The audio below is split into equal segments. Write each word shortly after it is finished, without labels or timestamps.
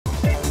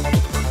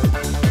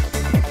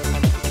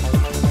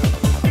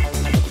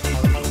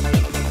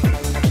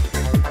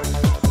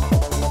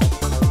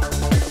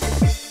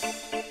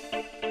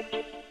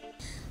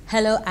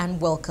Hello and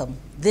welcome.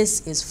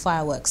 This is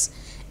Fireworks.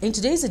 In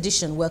today's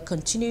edition, we're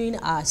continuing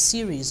our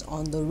series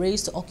on the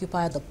race to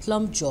occupy the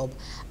plum job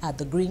at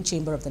the Green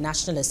Chamber of the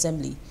National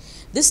Assembly.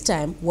 This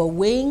time, we're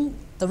weighing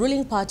the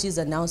ruling party's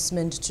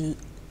announcement to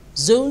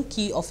zone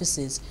key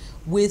offices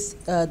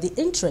with the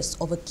interest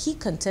of a key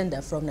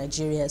contender from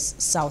Nigeria's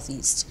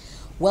southeast.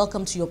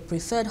 Welcome to your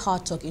preferred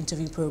Hard Talk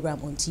interview program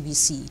on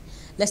TBC.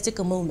 Let's take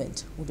a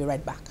moment. We'll be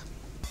right back.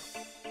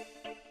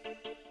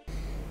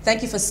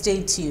 Thank you for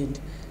staying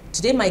tuned.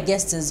 Today, my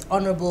guest is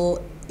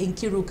Honourable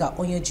Nkeiruka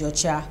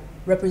Onyejeocha,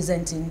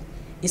 representing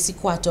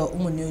Nkeiruka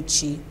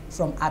Onyejeocha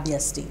from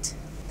Abia State.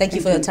 Thank you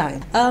for your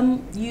time.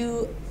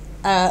 You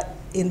are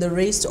in the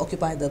race to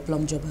occupy the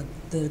plum job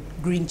at the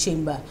Green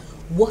Chamber.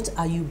 What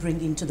are you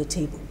bringing to the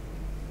table?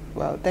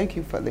 Well, thank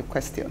you for the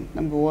question.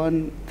 Number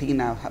one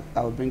thing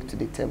I'll bring to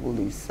the table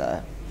is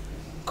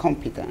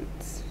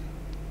competence,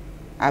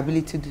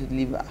 ability to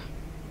deliver,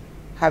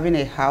 having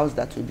a house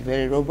that will be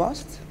very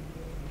robust,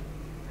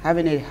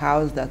 having a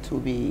house that will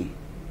be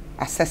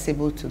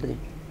accessible to the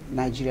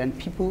Nigerian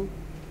people,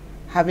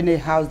 having a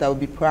house that will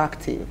be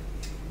proactive,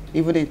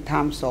 even in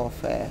terms of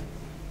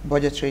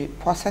budgetary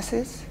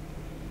processes,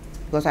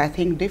 because I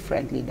think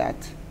differently that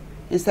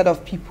instead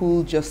of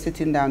people just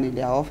sitting down in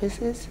their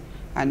offices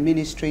and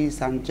ministries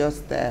and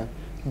just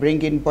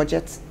bringing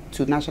budgets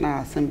to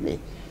National Assembly,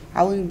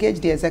 I will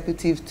engage the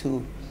executive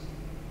to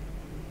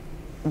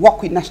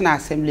work with National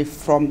Assembly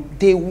from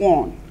day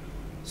one,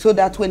 so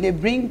that when they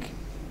bring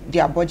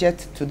their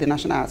budget to the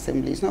National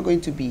Assembly, it's not going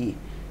to be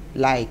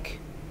like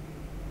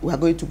we're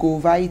going to go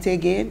over it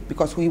again,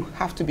 because we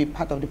have to be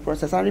part of the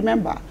process. And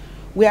remember,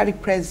 we are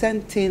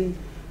representing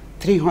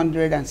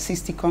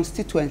 360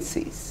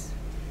 constituencies.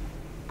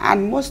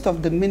 And most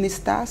of the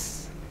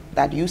ministers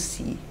that you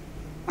see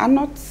are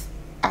not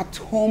at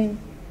home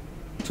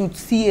to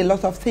see a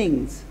lot of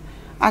things.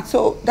 And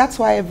so that's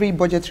why every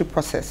budgetary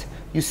process,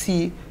 you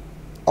see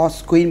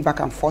us going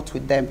back and forth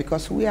with them,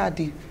 because we are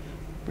the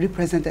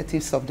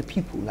representatives of the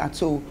people, and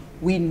so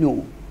we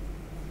know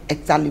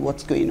exactly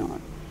what's going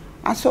on.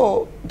 And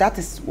so that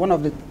is one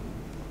of the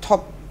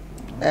top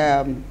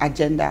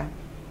agenda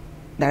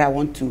that I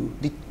want to,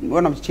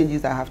 one of the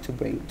changes I have to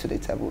bring to the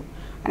table.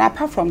 And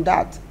apart from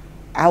that,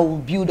 I will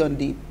build on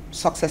the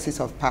successes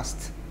of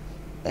past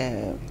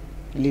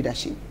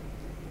leadership.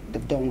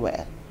 They've done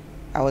well.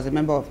 I was a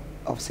member of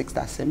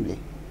 6th Assembly.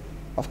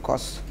 Of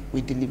course, we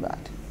delivered.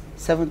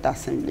 7th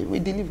Assembly, we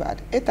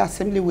delivered. 8th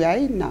Assembly, we are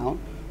in now.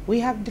 We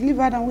have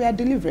delivered and we are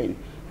delivering.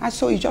 And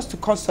so it's just to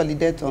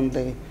consolidate on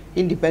the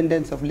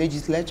independence of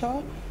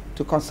legislature,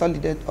 to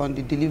consolidate on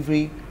the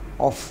delivery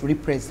of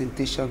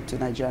representation to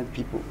Nigerian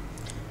people.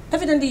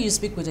 Evidently, you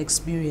speak with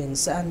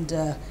experience, and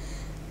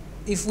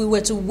if we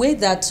were to weigh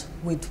that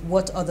with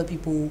what other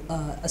people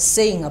are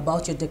saying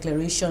about your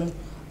declaration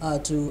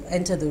to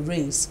enter the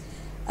race,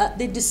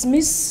 they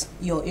dismiss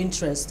your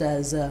interest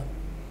as,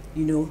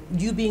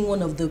 you being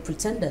one of the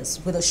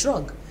pretenders with a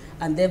shrug,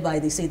 and thereby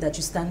they say that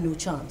you stand no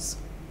chance.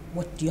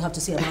 What do you have to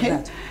say about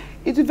that?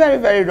 It's very,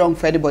 very wrong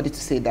for anybody to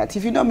say that.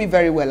 If you know me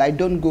very well, I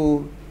don't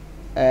go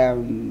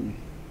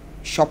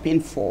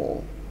shopping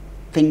for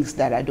things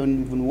that I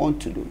don't even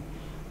want to do.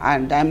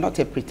 And I'm not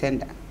a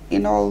pretender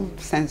in all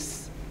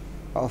sense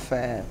of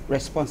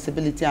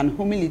responsibility and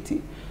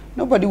humility.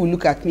 Nobody will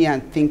look at me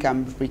and think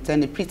I'm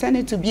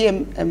pretending to be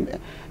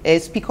a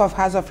Speaker of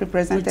House of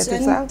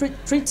Representatives.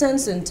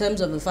 Pretense in terms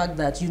of the fact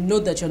that you know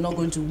that you're not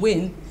going to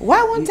win.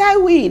 Why won't I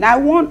win?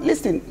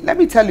 Listen, let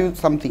me tell you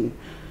something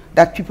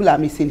that people are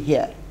missing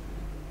here.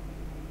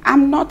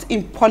 I'm not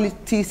in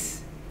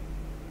politics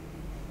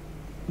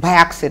by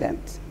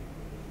accident.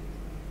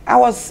 I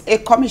was a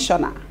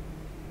commissioner.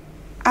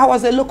 I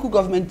was a local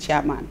government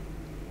chairman.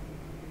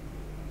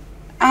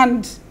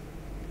 And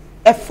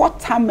a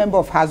 4th-term member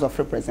of House of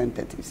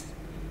Representatives.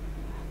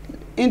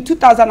 In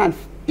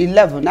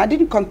 2011, I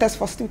didn't contest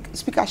for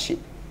speakership.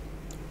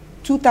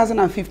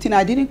 2015,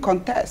 I didn't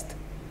contest.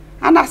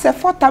 And as a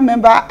 4th-term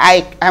member,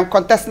 I'm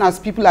contesting as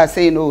people are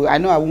saying, oh, I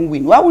know I won't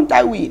win. Why won't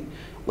I win?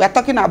 We are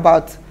talking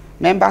about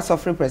members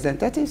of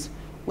representatives.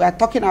 We are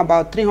talking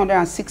about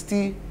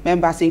 360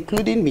 members,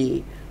 including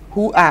me,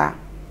 who are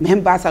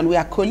members and we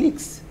are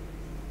colleagues.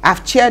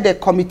 I've chaired a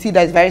committee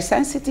that is very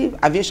sensitive,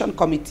 aviation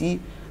committee,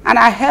 and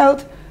I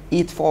held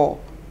it for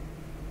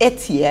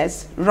 8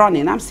 years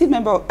running. I'm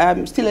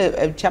still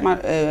a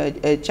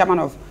chairman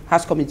of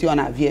House Committee on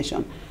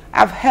Aviation.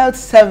 I've held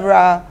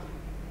several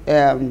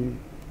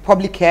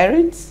public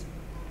hearings.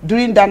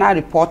 During Dana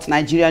report,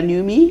 Nigeria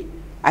knew me.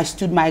 I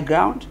stood my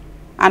ground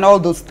and all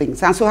those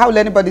things. And so how will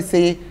anybody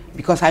say,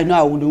 because I know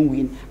I wouldn't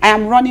win? I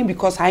am running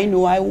because I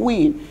know I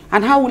win.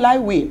 And how will I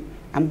win?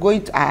 I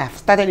have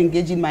started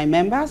engaging my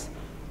members,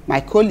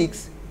 my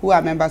colleagues, who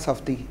are members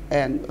of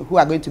who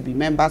are going to be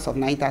members of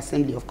 9th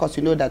Assembly. Of course,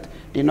 you know that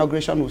the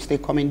inauguration will still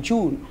come in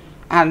June.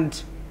 And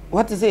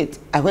what is it?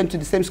 I went to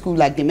the same school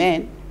like the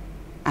men.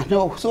 I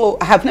know, so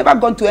I have never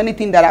gone to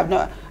anything that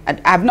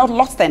I've not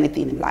lost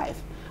anything in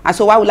life. And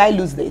so why will I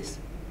lose this?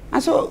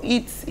 And so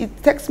it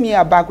takes me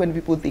aback when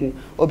people think,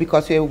 oh,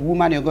 because you're a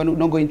woman, you're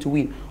not going to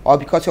win, or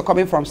because you're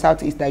coming from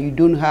Southeast that you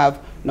don't have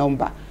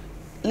number.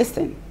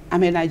 Listen,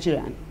 I'm a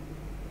Nigerian.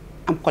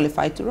 I'm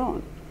qualified to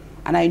run.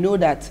 And I know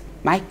that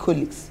my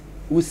colleagues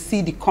will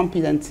see the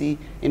competency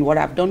in what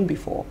I've done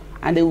before.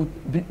 And they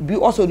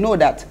will also know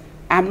that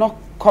I'm not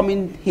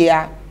coming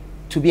here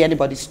to be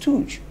anybody's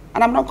stooge.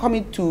 And I'm not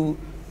coming to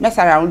mess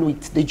around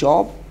with the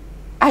job.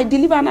 I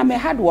deliver and I'm a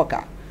hard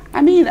worker.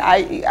 I mean,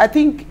 I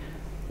think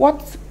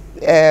what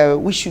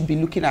we should be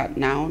looking at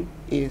now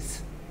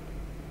is,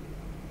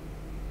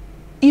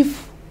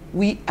 if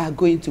we are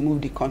going to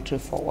move the country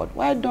forward,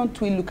 why don't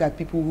we look at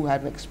people who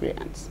have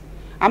experience?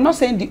 I'm not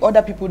saying the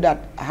other people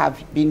that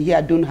have been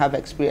here don't have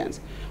experience,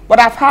 but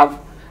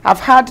I've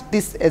had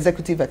this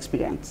executive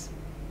experience.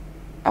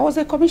 I was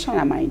a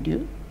commissioner, mind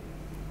you.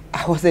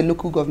 I was a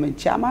local government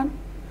chairman.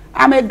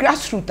 I'm a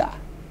grassrooter.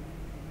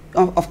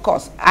 Of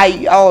course,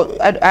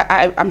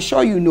 I'm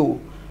sure you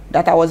know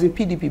that I was in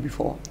PDP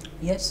before.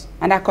 Yes.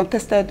 And I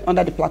contested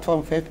under the platform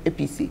of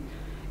APC.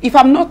 If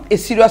I'm not a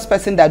serious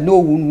person that no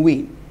one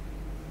win,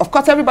 of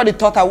course everybody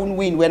thought I wouldn't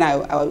win when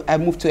I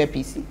moved to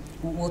APC.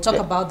 We'll talk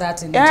about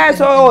that in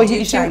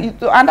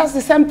and that's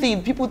the same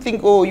thing. People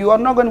think, oh, you are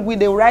not going to win.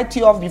 They'll write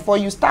you off before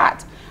you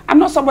start. I'm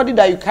not somebody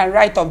that you can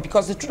write off,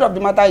 because the truth of the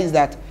matter is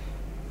that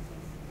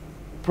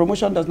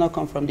promotion does not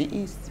come from the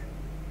east,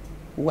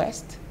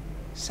 west,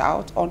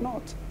 south, or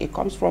north. It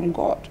comes from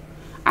God.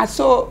 And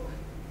so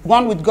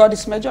one with God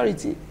is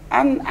majority.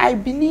 And I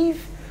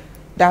believe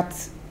that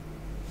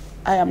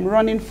I am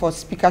running for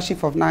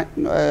speakership of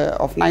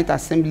Ninth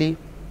Assembly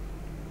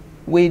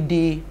with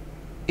the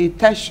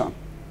intention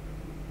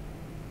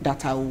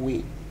that I will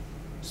win.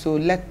 So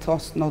let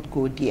us not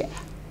go there.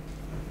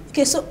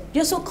 Okay, so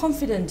you're so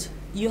confident.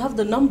 You have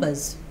the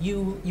numbers.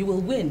 You will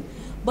win.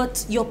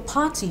 But your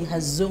party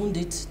has zoned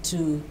it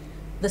to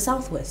the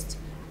Southwest.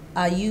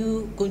 Are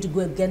you going to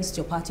go against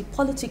your party?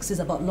 Politics is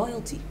about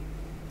loyalty.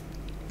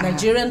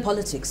 Nigerian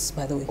politics,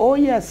 by the way. Oh,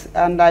 yes.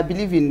 And I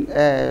believe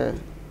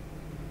in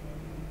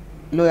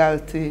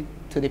loyalty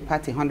to the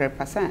party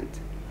 100%.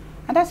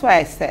 And that's why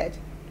I said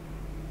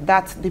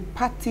that the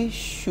party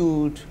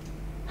should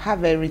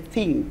have a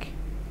rethink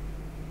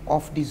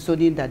of the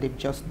zoning that they've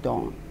just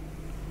done.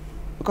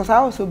 Because I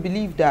also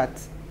believe that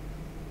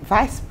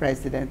vice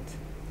president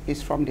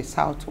is from the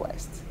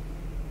Southwest.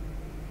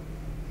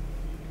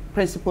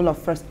 Principle of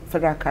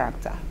federal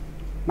character.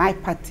 My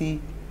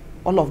party,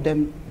 all of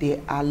them,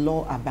 they are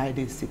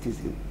law-abiding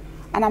citizens.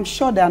 And I'm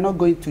sure they are not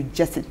going to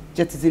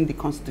jettison the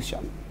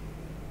Constitution.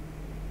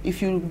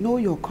 If you know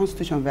your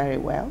Constitution very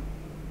well,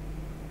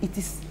 it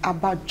is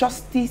about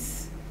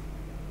justice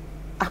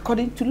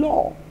according to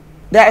law.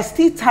 There is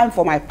still time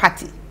for my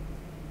party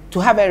to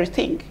have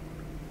everything.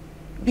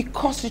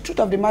 Because the truth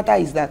of the matter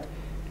is that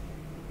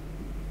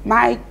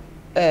my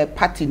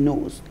party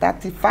knows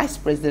that the vice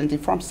president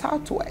is from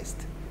Southwest.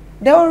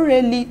 They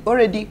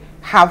already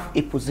have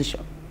a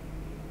position.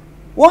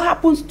 What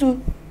happens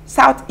to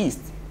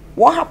Southeast?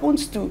 What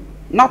happens to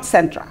North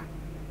Central?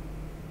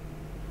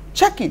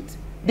 Check it.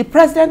 The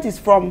president is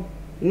from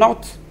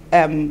North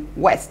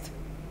West.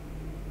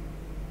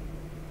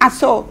 And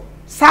so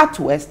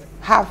Southwest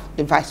have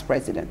the vice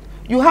president.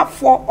 You have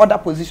 4 other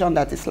positions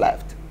that is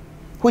left,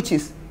 which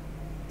is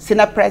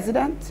Senate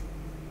President,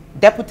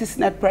 Deputy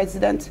Senate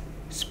President,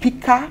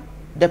 Speaker,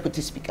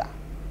 Deputy Speaker.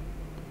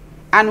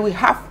 And we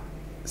have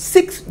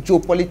 6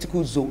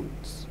 geopolitical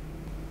zones.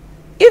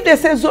 If they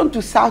say zone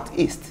to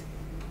Southeast,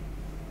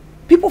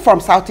 people from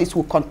Southeast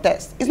will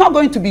contest. It's not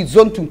going to be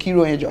zone to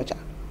Nkeiruka Onyejeocha.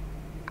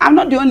 I'm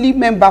not the only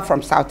member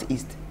from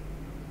Southeast.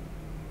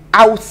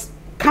 I will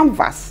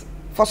canvass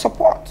for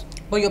support.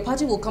 But your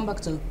party will come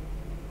back to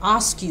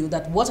ask you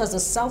that what has the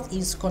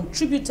Southeast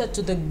contributed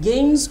to the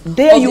gains of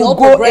the All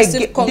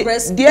Progressive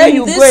Congress there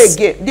you go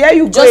again. There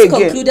you go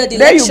again. Concluded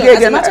election.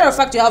 As a matter of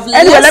fact, you have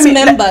less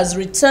members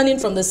returning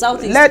from the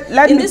Southeast.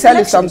 Let me tell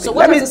you something. So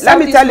let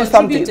me tell you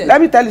something.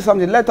 Let me tell you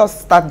something. Let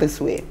us start this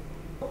way.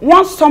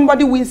 Once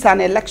somebody wins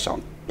an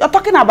election, you're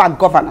talking about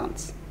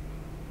governance.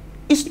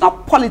 It's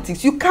not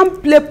politics. You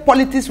can't play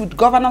politics with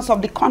governance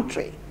of the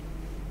country.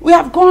 We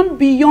have gone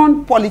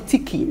beyond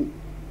politicking.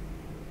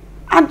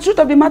 And the truth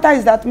of the matter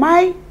is that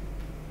my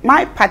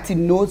party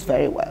knows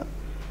very well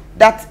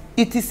that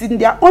it is in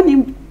their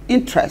own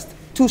interest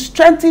to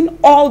strengthen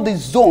all the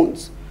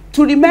zones,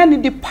 to remain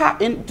in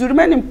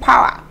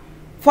power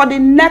for the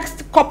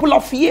next couple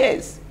of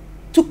years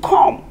to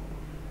come.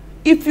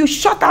 If you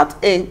shut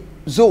out a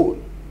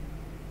zone,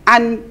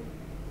 and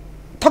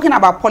talking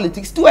about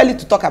politics, too early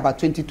to talk about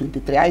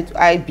 2023,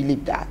 I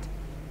believe that.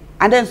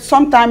 And then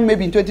sometime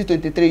maybe in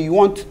 2023 you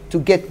want to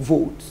get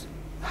votes.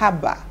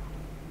 Haba.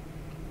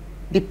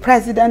 The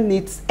president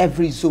needs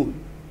every zone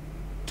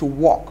to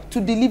work, to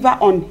deliver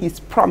on his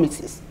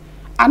promises.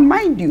 And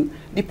mind you,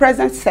 the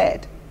president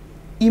said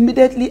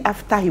immediately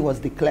after he was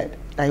declared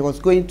that he was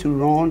going to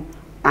run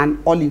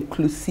an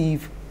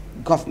all-inclusive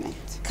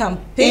government.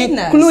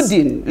 Campaigners.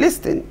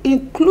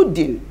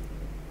 Including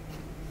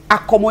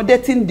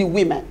accommodating the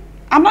women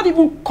I'm not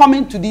even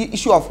coming to the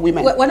issue of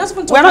women. We're not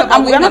even talking about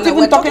women. We're not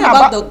even talking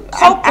about the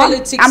core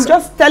politics I'm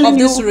just telling of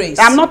this you, race.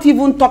 I'm not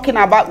even talking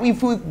about,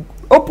 if we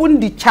open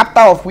the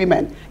chapter of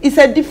women, it's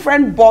a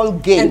different ball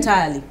game.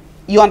 Entirely.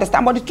 You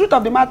understand? But the truth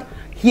of the matter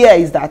here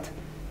is that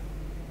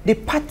the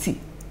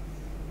party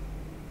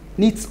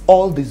needs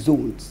all the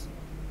zones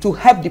to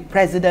help the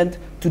president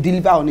to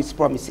deliver on his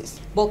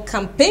promises. But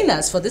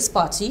campaigners for this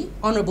party,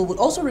 Honourable, would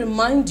also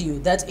remind you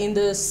that in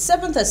the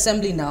 7th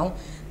Assembly now,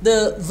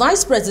 the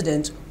vice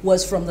president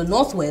was from the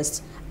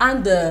Northwest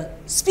and the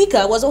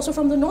speaker was also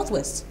from the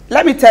Northwest.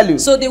 Let me tell you.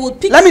 So they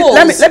would pick let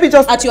me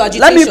just at your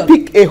agitation. Let me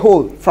pick a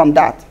hole from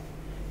that.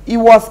 It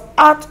was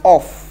out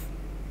of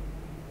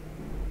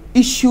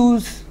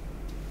issues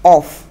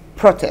of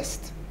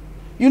protest.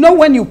 You know,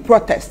 when you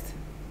protest,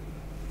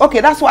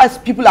 okay, that's why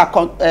people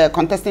are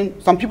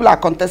contesting. Some people are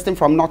contesting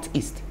from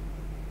Northeast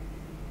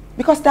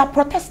because they are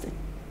protesting.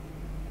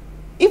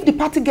 If the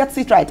party gets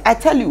it right, I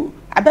tell you,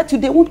 I bet you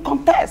they won't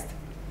contest.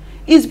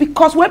 It's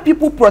because when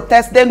people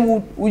protest, then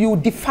you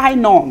defy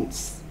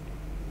norms.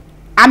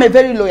 I'm a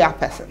very loyal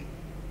person,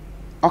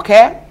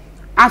 okay?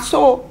 And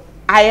so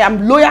I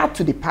am loyal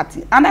to the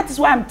party, and that is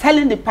why I'm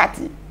telling the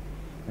party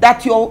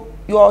that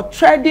you're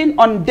treading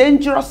on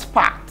dangerous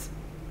path.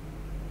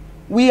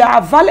 We are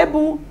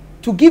available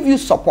to give you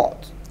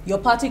support. Your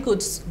party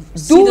could see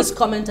this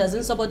comment as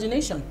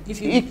insubordination.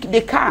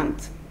 They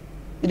can't.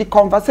 The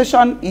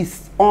conversation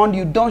is on.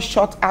 You don't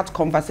shut out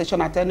conversation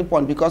at any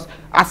point, because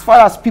as far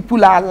as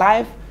people are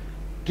alive,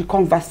 the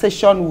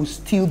conversation will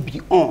still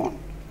be on.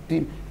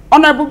 The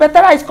Honourable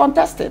Betera is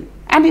contesting,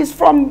 and he's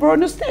from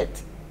Borno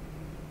State,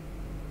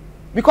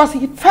 because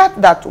he felt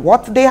that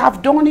what they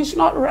have done is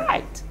not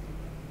right.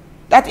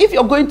 That if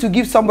you're going to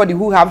give somebody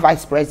who have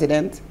vice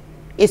president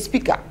a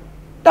speaker,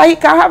 that he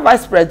can have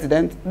vice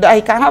president, that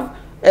he can have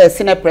a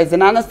senate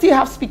president, and still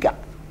have speaker.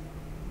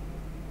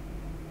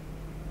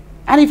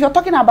 And if you're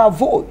talking about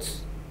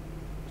votes,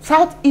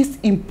 Southeast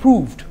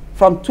improved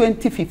from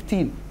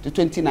 2015 to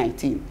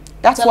 2019.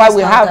 That's why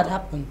we have. That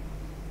happened.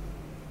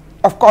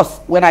 Of course,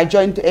 when I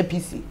joined the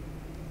APC,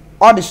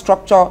 all the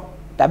structure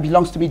that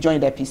belongs to me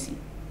joined the APC.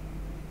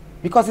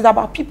 Because it's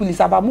about people,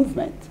 it's about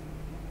movement.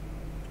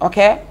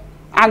 Okay?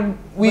 And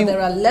but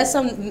there are lesser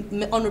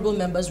honourable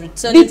members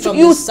returning from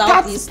the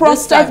Southeast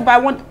this time.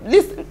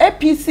 This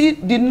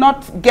APC did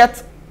not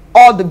get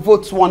all the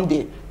votes one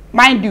day.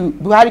 Mind you,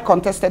 Buhari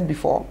contested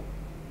before.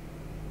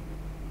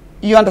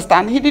 You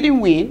understand? He didn't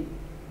win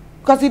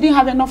because he didn't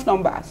have enough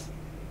numbers.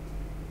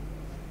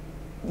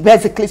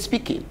 Basically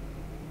speaking.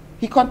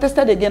 He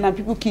contested again and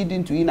people keyed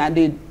into him and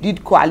they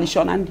did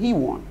coalition and he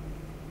won.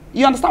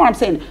 You understand what I'm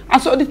saying?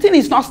 And so the thing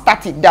is not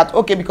static that,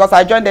 okay, because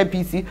I joined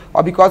APC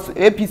or because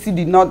APC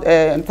did not,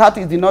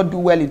 Southeast did not do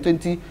well in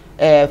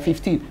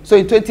 2015. So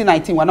in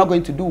 2019, we're not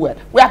going to do well.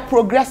 We are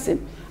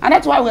progressing. And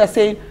that's why we are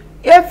saying,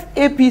 if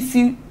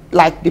APC,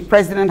 like the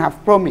president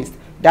have promised,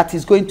 that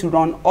is going to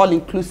run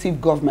all-inclusive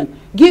government,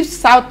 give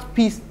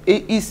Southeast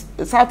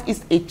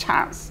a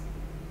chance.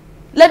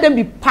 Let them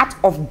be part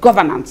of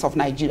governance of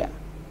Nigeria.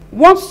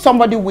 Once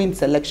somebody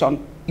wins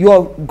election,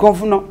 your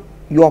governor,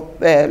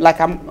 like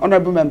I'm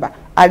honourable member,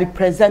 I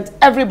represent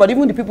everybody,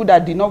 even the people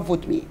that did not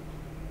vote me.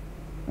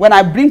 When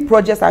I bring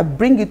projects, I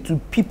bring it to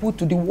people,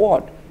 to the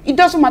world. It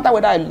doesn't matter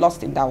whether I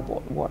lost in that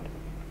ward.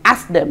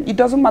 Ask them. It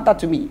doesn't matter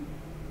to me.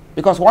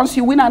 Because once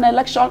you win an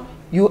election,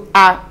 you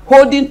are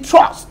holding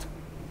trust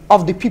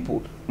of the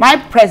people. My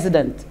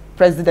president,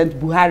 President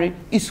Buhari,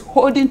 is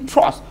holding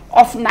trust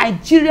of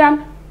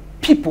Nigerian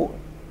people.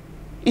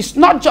 It's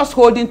not just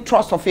holding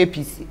trust of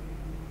APC.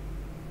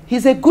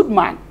 He's a good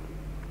man.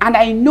 And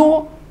I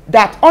know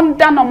that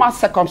under normal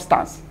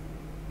circumstances,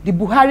 the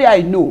Buhari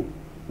I know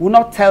will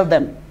not tell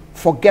them,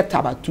 forget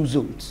about 2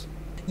 zones.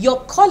 Your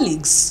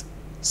colleagues,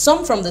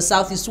 some from the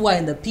Southeast who are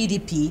in the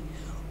PDP,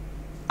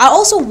 are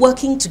also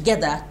working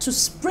together to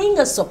spring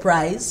a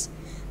surprise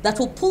that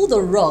will pull the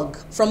rug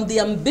from the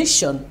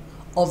ambition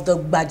of the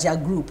Baja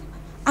group.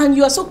 And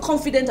you are so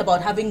confident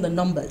about having the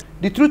numbers.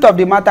 The truth of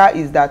the matter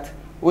is that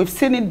we've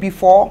seen it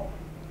before.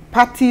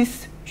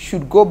 Parties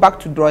should go back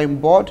to drawing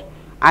board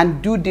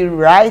and do the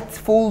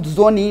rightful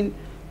zoning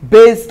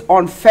based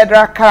on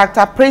federal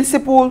character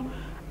principle.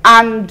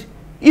 And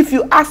if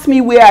you ask me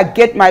where I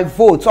get my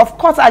votes, of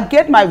course I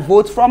get my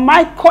votes from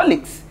my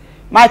colleagues.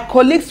 My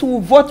colleagues will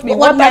vote me.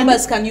 What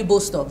numbers can you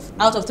boast of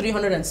out of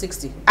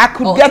 360? I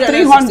could get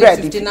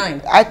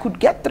 300. I could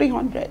get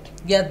 300.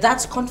 Yeah,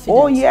 that's confident.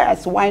 Oh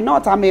yes, why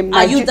not? Are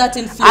you that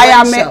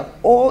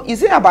influential?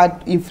 Is it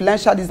about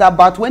influential? It's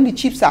about when the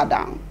chips are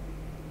down.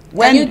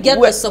 Can you get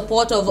the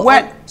support of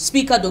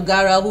Speaker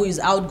Dogara, who is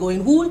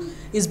outgoing, who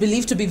is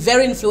believed to be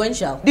very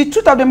influential? The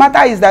truth of the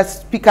matter is that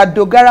Speaker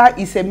Dogara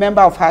is a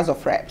member of House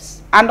of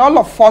Reps, and all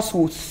of us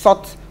will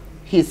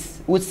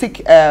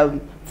seek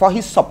for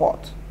his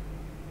support.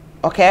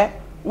 Okay,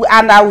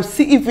 and I will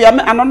see if you are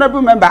an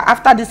honourable member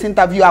after this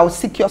interview. I will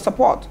seek your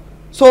support,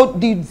 so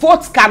the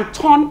votes can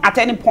turn at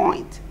any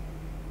point.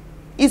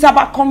 It's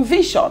about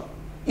conviction.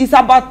 It's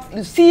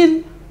about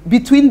seeing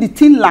between the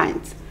thin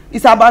lines.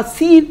 It's about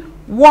seeing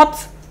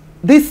what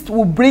this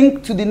will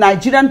bring to the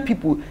Nigerian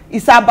people.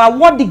 It's about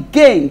what the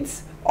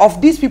gains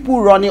of these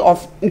people running,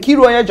 of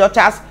Nkeiruka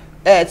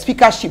Onyejeocha's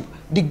speakership,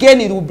 the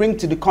gain it will bring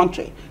to the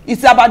country.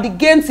 It's about the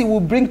gains it will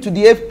bring to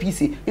the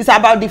APC. It's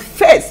about the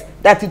face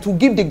that it will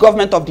give the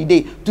government of the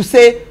day to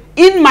say,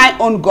 in my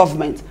own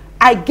government,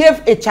 I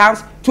gave a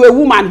chance to a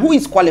woman who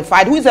is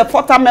qualified, who is a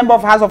 4th member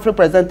of House of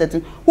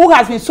Representatives, who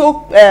has been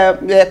so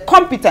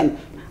competent.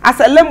 As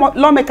a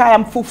lawmaker, I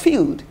am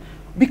fulfilled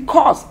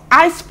because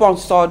I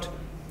sponsored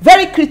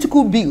very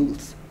critical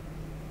bills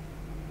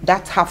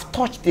that have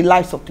touched the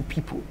lives of the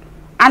people.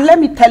 And let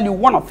me tell you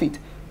one of it.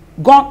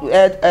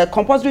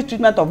 Compulsory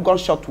treatment of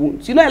gunshot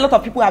wounds. You know, a lot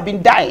of people have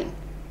been dying.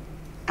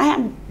 I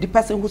am the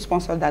person who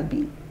sponsored that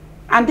bill.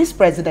 And this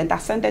president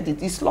ascended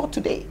it. It's law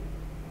today.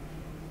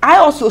 I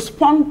also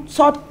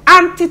sponsored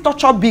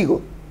anti-torture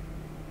bill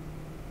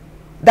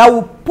that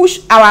will push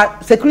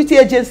our security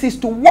agencies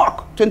to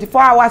work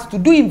 24 hours to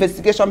do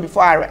investigation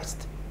before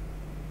arrest.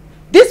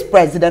 This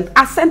president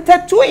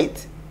assented to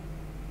it.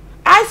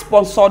 I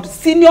sponsored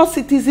senior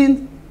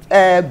citizen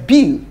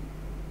bill.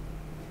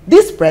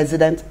 This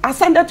president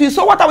ascended to it.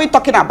 So what are we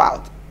talking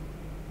about?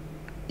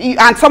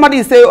 And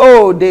somebody say,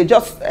 oh, they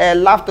just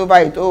laughed over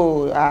it.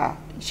 Oh,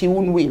 she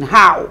won't win.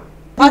 How?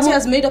 Party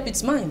has made up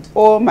its mind.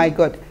 Oh my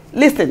God.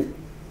 Listen,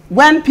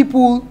 when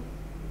people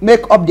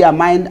make up their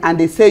mind and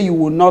they say you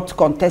will not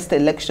contest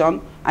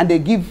election and they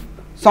give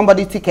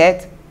somebody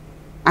ticket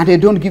and they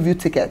don't give you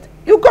ticket,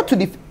 you go to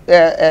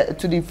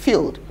the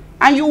field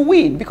and you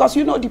win because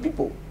you know the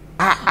people.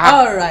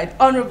 All right,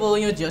 Honourable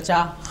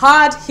Onyejeocha,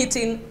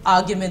 hard-hitting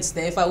arguments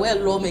there. If I were a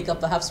lawmaker,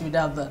 perhaps you would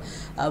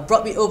have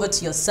brought me over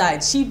to your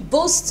side. She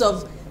boasts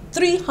of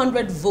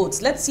 300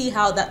 votes. Let's see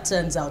how that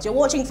turns out. You're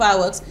watching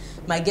Fireworks.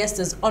 My guest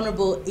is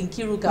Honourable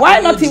Nkeiruka Onyejeocha. Why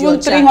not even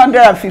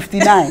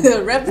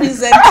 359?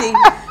 Representing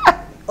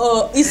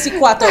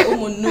Isikwato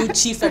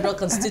Umunuchi Federal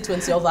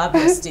Constituency of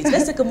Abia State.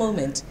 Let's take a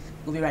moment.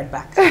 We'll be right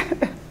back.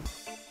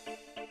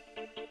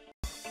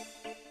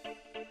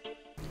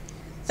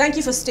 Thank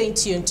you for staying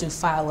tuned to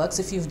Fireworks.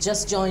 If you've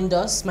just joined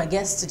us, my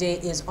guest today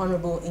is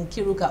Honourable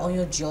Nkeiruka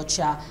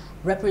Onyejeocha,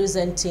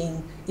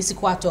 representing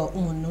Isikwato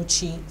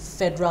Umunuchi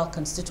Federal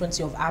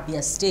Constituency of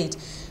Abia State.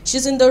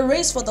 She's in the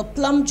race for the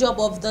plum job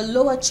of the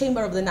lower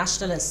chamber of the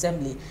National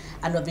Assembly,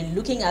 and we've been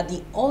looking at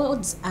the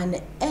odds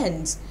and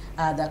ends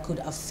that could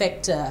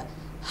affect her,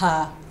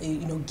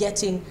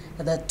 getting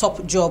the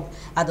top job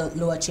at the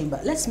lower chamber.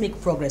 Let's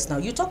make progress now.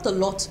 You talked a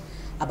lot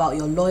about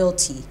your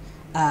loyalty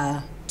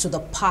to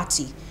the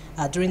party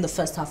during the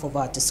first half of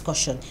our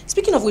discussion.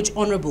 Speaking of which,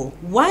 Honourable,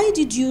 why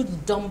did you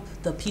dump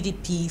the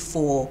PDP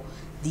for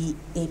the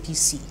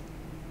APC?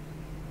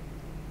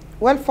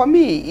 Well, for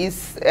me,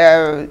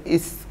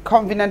 it's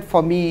convenient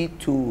for me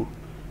to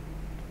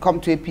come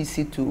to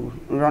APC to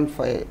run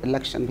for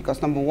election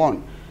because, number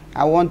one,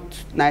 I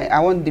want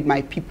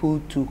my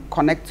people to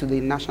connect to the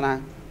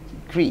national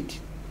grid.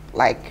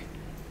 Like,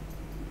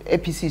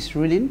 APC is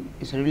ruling,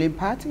 it's a ruling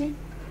party,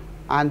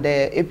 and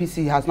the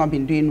APC has not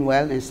been doing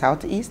well in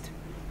Southeast.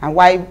 And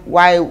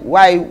why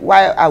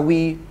are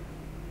we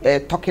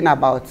talking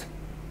about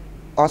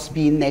us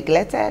being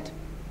neglected,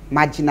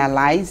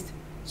 marginalized?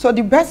 So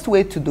the best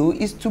way to do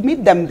is to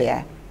meet them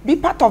there, be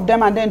part of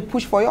them, and then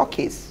push for your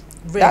case.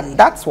 Really?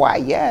 That's why,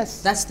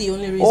 yes. That's the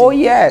only reason? Oh,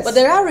 yes. But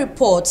there are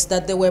reports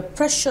that there were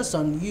pressures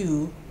on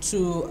you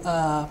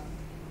to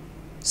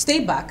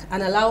stay back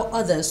and allow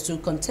others to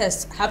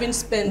contest, having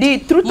spent the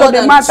truth more of the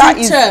than matter 2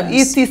 is, terms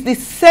it is the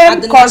same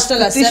at the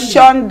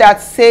constitution that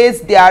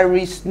says there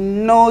is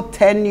no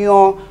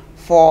tenure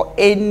for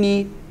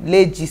any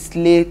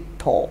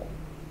legislator.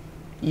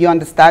 You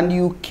understand?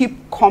 You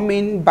keep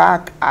coming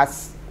back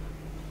as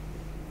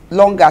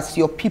long as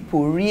your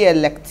people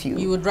re-elect you.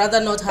 You would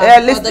rather not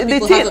have other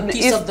people have a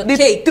piece of the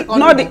cake?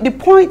 No, the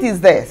point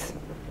is this.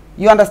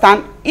 You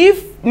understand?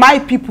 If my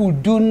people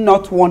do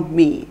not want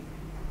me,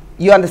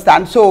 you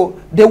understand? So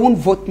they won't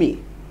vote me.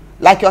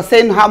 Like you're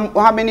saying,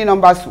 how many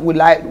numbers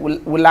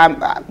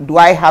do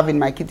I have in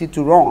my kitty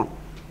to run?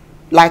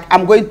 Like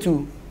I'm going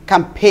to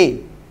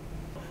campaign.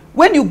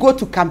 When you go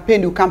to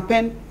campaign, you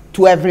campaign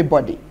to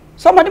everybody.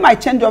 Somebody might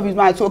change of his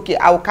mind and say, okay,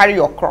 I will carry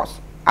your cross.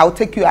 I will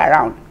take you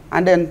around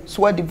and then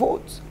swear the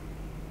votes.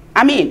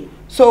 I mean,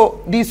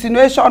 so the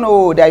insinuation,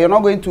 that you're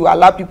not going to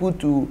allow people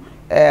to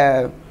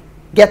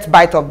get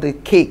bite of the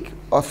cake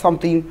or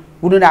something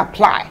wouldn't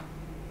apply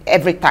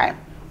every time.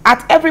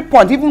 At every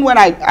point, even when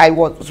I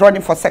was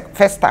running for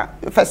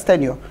first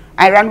tenure,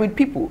 I ran with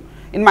people.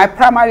 In my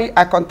primary,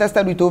 I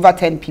contested with over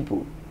 10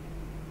 people.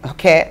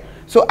 Okay?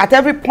 So at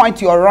every point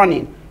you're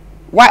running,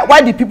 why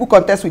did people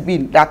contest with me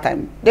that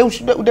time? They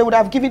would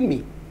have given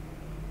me.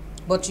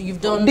 But you've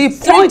done the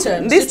 3 point,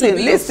 terms.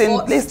 Listen.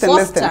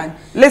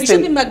 You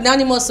should be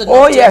magnanimous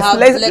enough let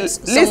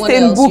someone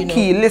else,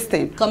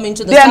 listen. come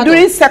into the Then saddle.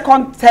 during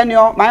second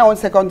tenure, my own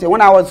second tenure,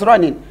 when I was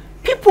running,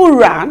 people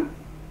ran.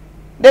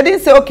 They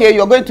didn't say, okay,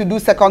 you're going to do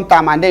second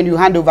term and then you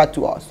hand over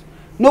to us.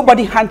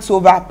 Nobody hands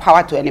over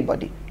power to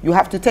anybody. You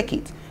have to take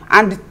it.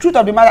 And the truth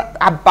of the matter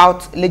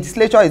about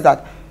legislature is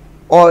that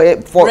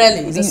or for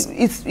really?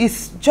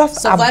 It's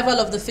just survival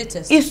of the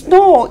fittest.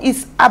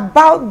 It's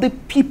about the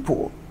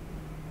people.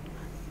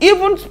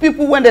 Even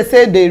people, when they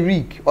say they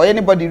rig, or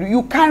anybody,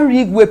 you can't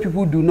rig where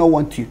people do not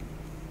want you.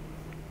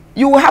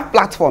 You will have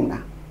platform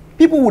now.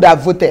 People would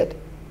have voted.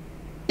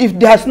 If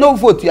there's no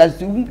vote,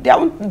 there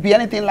won't be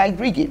anything like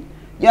rigging.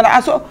 You know,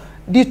 and so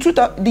the truth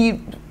of the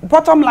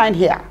bottom line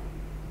here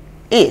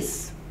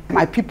is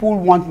my people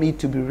want me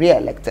to be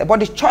re-elected. But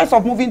the choice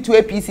of moving to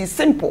APC is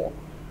simple.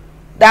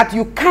 That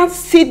you can't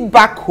sit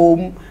back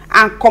home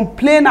and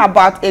complain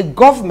about a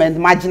government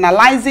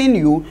marginalizing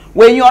you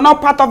when you're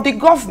not part of the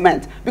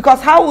government.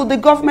 Because how will the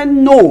government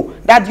know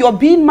that you're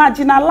being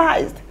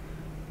marginalized?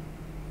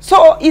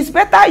 So it's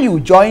better you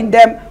join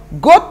them,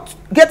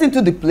 get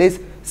into the place,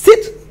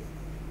 sit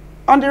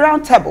on the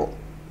round table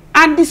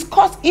and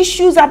discuss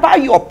issues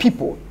about your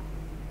people.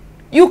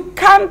 You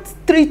can't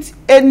treat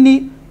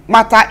any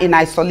matter in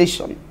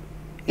isolation.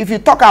 If you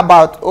talk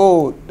about,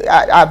 oh,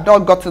 I've not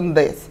gotten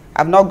this,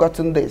 I've not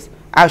gotten this,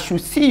 I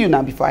should see you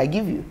now before I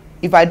give you.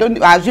 If I don't,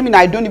 assuming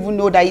I don't even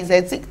know that he's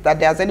sick, that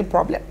there's any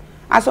problem.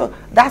 And so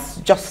that's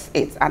just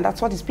it. And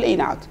that's what is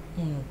playing out.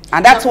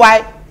 And that's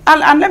why,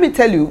 and let me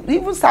tell you,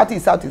 even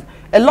Southeast,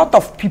 a lot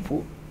of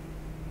people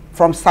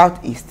from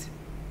Southeast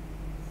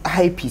are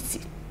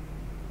APC.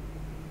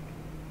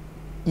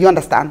 You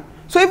understand?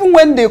 So even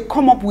when they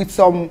come up with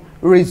some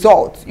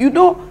results, you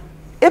know,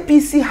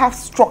 APC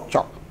has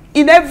structure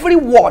in every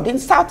ward in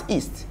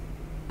Southeast.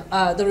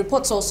 The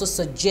reports also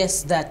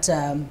suggest that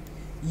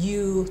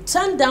you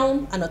turned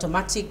down an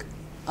automatic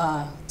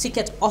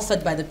ticket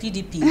offered by the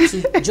PDP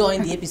to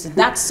join the APC.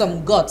 That's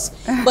some guts.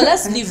 But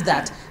let's leave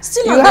that.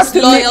 Still on this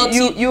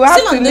loyalty. You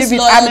have to leave it.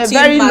 I'm a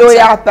very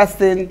loyal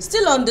person.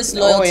 Still on this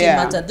loyalty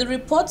matter. The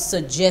reports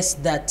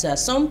suggest that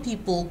some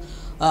people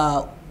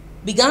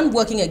began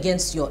working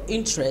against your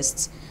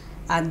interests,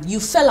 and you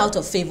fell out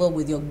of favor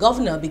with your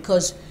governor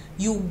because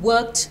you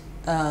worked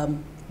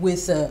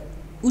with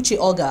Uche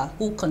Oga,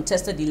 who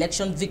contested the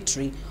election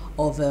victory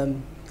of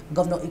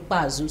Governor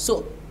Ikpeazu.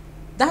 So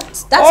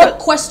that's a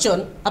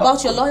question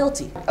about your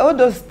loyalty. All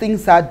those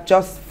things are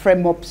just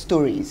frame-up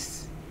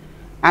stories.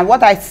 And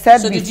what I said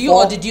before... So did you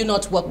or did you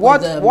not work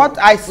with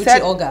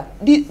Uche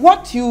Oga?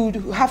 What you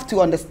have to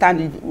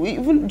understand,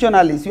 even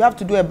journalists, you have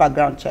to do a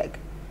background check.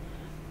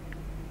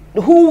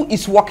 Who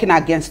is working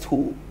against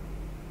who?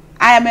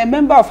 I am a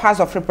member of House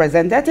of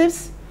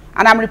Representatives,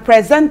 and I'm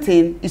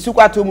representing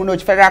Isukwatu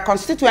Umunoji Federal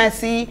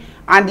Constituency,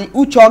 and the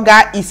Uche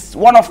Oga is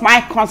one of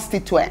my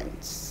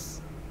constituents.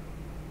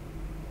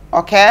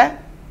 Okay?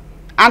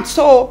 And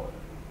so,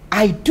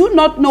 I do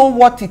not know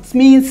what it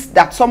means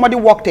that somebody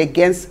worked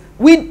against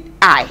with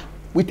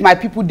my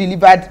people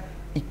delivered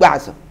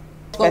Ikpeazu.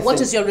 But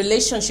what is your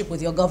relationship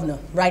with your governor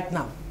right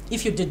now,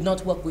 if you did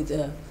not work with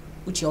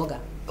Uche Oga?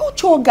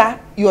 Uche Oga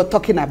you're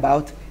talking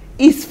about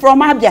is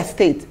from Abia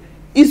State.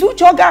 Is Uche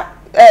Oga,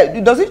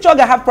 does Uche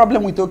Oga have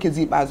problem with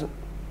Okezi Ikpeazu?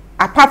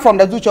 Apart from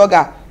the Uche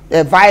Oga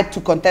vied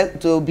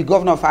to be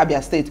governor of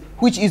Abia State,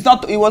 which is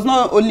not, it was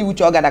not only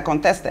Uche Oga that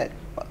contested,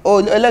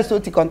 or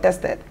Elesoti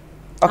contested.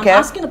 Okay. I'm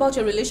asking about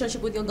your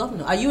relationship with your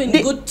governor. Are you in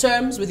good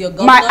terms with your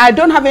governor? I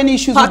don't have any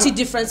issues. Party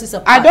differences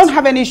apart. I don't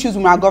have any issues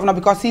with my governor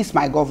because he's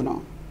my governor.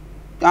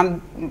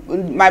 And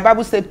my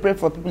Bible said, pray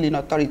for people in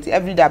authority.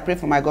 Every day I pray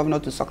for my governor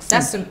to succeed.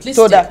 That's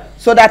simplistic.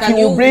 So that he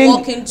will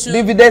bring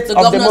dividends of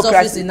democracy. The governor's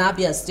office in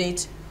Abia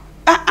State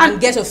and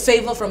get a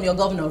favor from your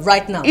governor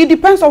right now? It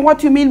depends on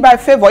what you mean by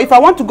favor. If I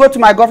want to go to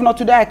my governor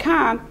today, I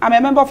can. I'm a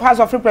member of House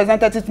of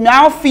Representatives. My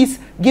office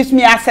gives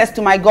me access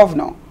to my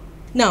governor.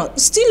 Now,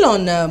 still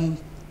on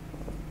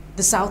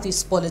the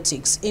Southeast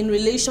politics, in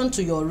relation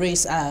to your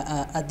race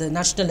at the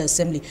National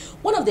Assembly,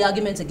 one of the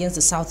arguments against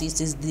the Southeast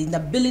is the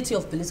inability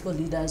of political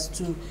leaders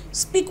to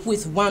speak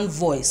with one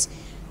voice.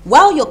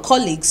 While your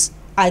colleagues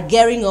are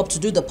gearing up to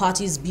do the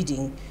party's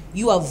bidding,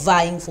 you are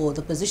vying for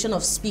the position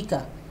of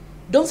Speaker.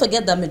 Don't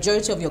forget that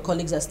majority of your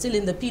colleagues are still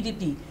in the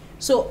PDP.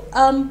 So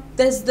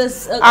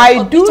there's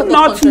I do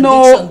not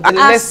know.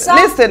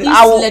 Listen,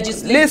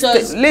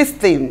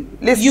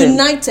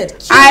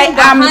 united, I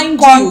am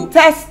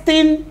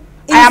contesting.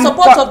 In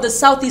support of the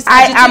Southeast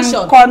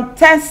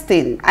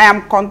agitation. I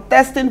am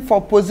contesting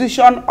for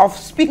position of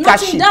speakership.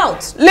 Not in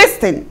doubt.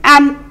 Listen,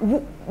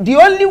 the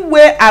only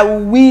way I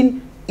will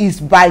win is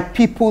by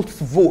people's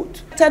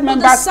vote. But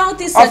the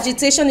Southeast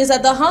agitation is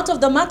at the heart of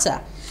the matter.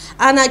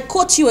 And I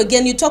quote you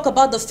again, you talk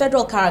about the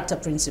federal character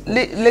principle.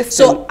 Listen,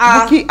 so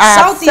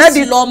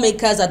Southeast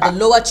lawmakers at the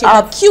lower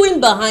chamber queuing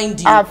behind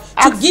you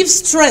to give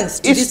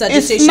strength to this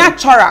agitation. It's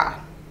natural.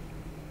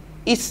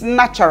 It's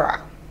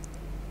natural.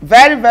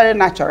 Very, very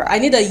natural. I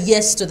need a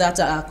yes to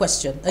that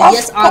question.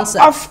 Yes answer.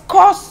 Of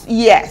course,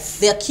 yes.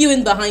 They are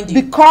queuing behind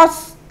you.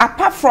 Because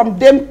apart from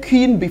them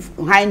queuing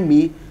behind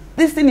me,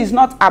 this thing is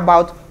not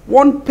about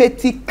one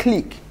petty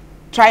clique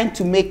trying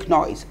to make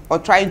noise or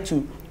trying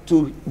to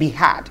be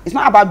heard. It's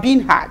not about being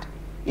heard.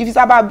 If it's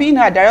about being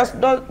heard, there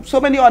are so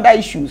many other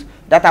issues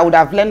that I would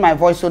have lent my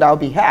voice so that I'll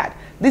be heard.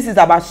 This is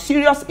about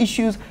serious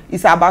issues.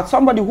 It's about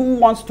somebody who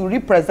wants to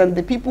represent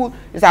the people.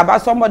 It's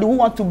about somebody who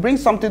wants to bring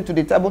something to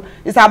the table.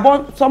 It's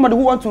about somebody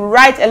who wants to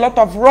right a lot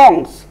of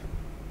wrongs.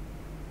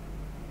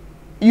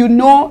 You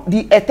know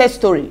the Ete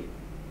story.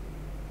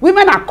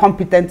 Women are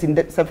competent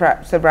in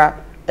several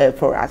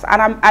forums.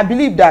 And I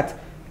believe that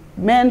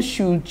men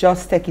should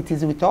just take it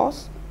easy with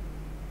us.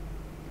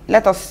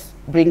 Let us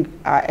bring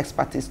our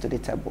expertise to the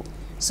table.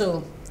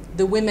 So,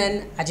 the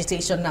women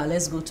agitation now,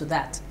 let's go to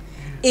that.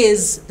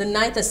 Is the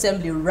 9th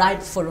Assembly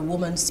ripe for a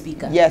woman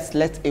speaker? Yes,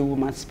 let a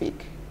woman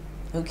speak.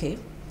 Okay.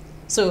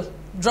 So,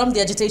 drum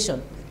the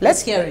agitation.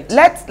 Let's hear it.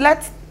 Let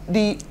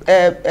the...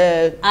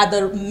 are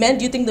the men,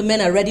 do you think the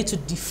men are ready to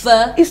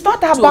defer? It's not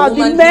about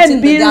the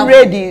men being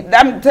ready.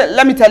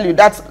 Let me tell you,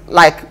 that's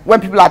like when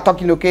people are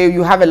talking, okay,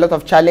 you have a lot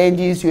of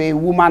challenges, you're a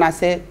woman. I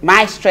say,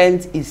 my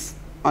strength is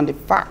on the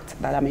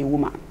fact that I'm a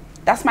woman.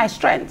 That's my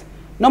strength.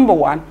 Number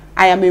one,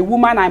 I am a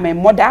woman, I'm a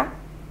mother.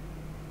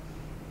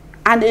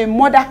 And a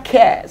mother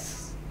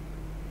cares.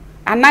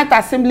 A 9th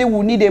Assembly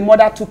will need a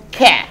mother to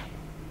care.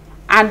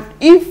 And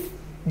if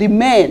the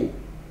men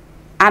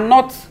are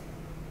not,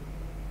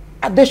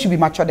 they should be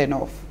matured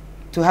enough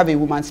to have a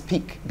woman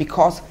speak,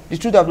 because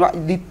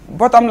the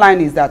bottom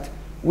line is that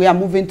we are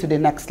moving to the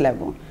next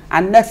level.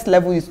 And next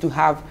level is to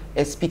have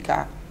a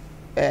speaker,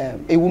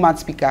 a woman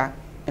speaker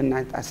in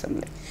 9th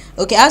Assembly.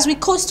 Okay, as we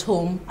coast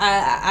home,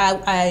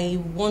 I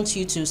want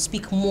you to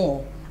speak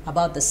more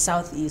about the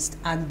Southeast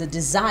and the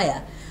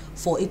desire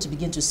for it to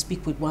begin to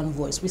speak with one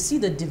voice. We see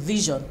the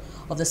division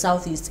of the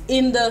Southeast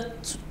in the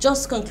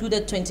just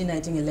concluded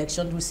 2019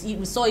 election.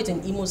 We saw it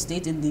in Imo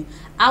State in the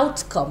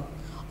outcome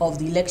of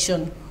the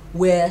election,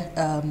 where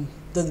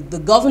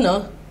the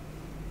governor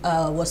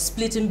was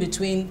splitting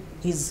between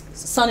his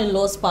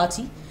son-in-law's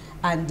party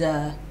and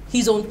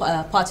his own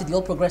party, the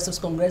All Progressives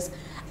Congress.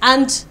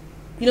 And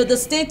you know, the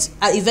state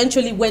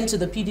eventually went to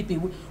the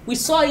PDP. We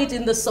saw it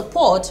in the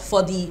support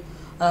for the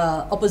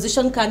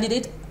opposition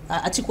candidate,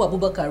 Atiku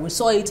Abubakar. We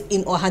saw it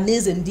in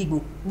Ohaneze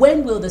Ndigbo.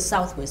 When will the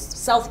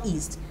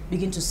Southeast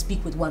begin to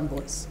speak with one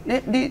voice?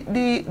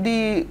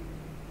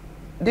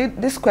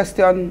 This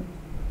question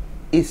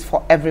is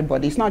for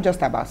everybody. It's not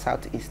just about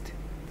Southeast.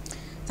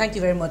 Thank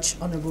you very much,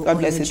 Honourable. God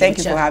bless you. Thank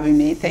you for having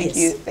me. Thank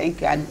you.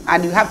 Thank you.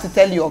 And you have to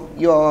tell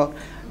your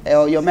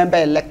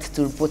member-elect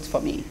to vote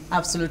for me.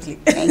 Absolutely.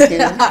 Thank you.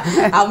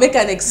 I'll make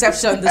an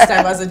exception this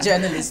time as a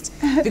journalist,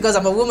 because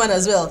I'm a woman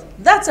as well.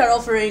 That's our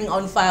offering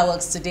on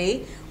Fireworks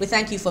today. We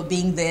thank you for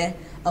being there.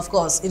 Of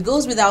course, it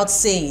goes without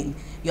saying,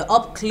 you're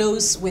up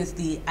close with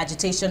the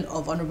agitation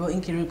of Honourable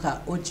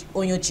Nkeiruka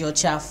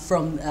Onyejeocha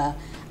from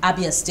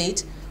Abia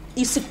State,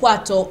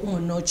 Isikwato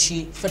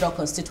Umunochi Federal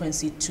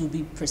Constituency, to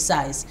be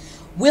precise.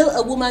 Will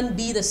a woman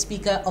be the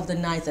Speaker of the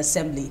 9th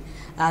Assembly?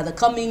 The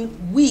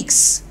coming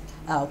weeks,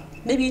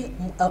 maybe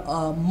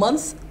a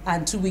month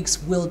and 2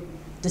 weeks, will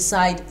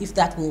decide if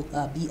that will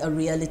be a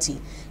reality.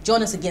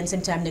 Join us again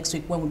same time next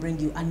week when we bring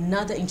you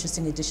another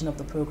interesting edition of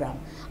the program.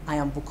 I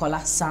am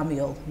Bukola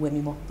Samuel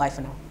Wemimo. Bye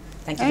for now.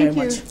 Thank you very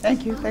much.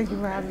 Thank you. Thank you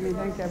for having me.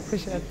 Thank you. I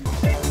appreciate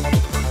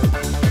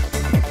it.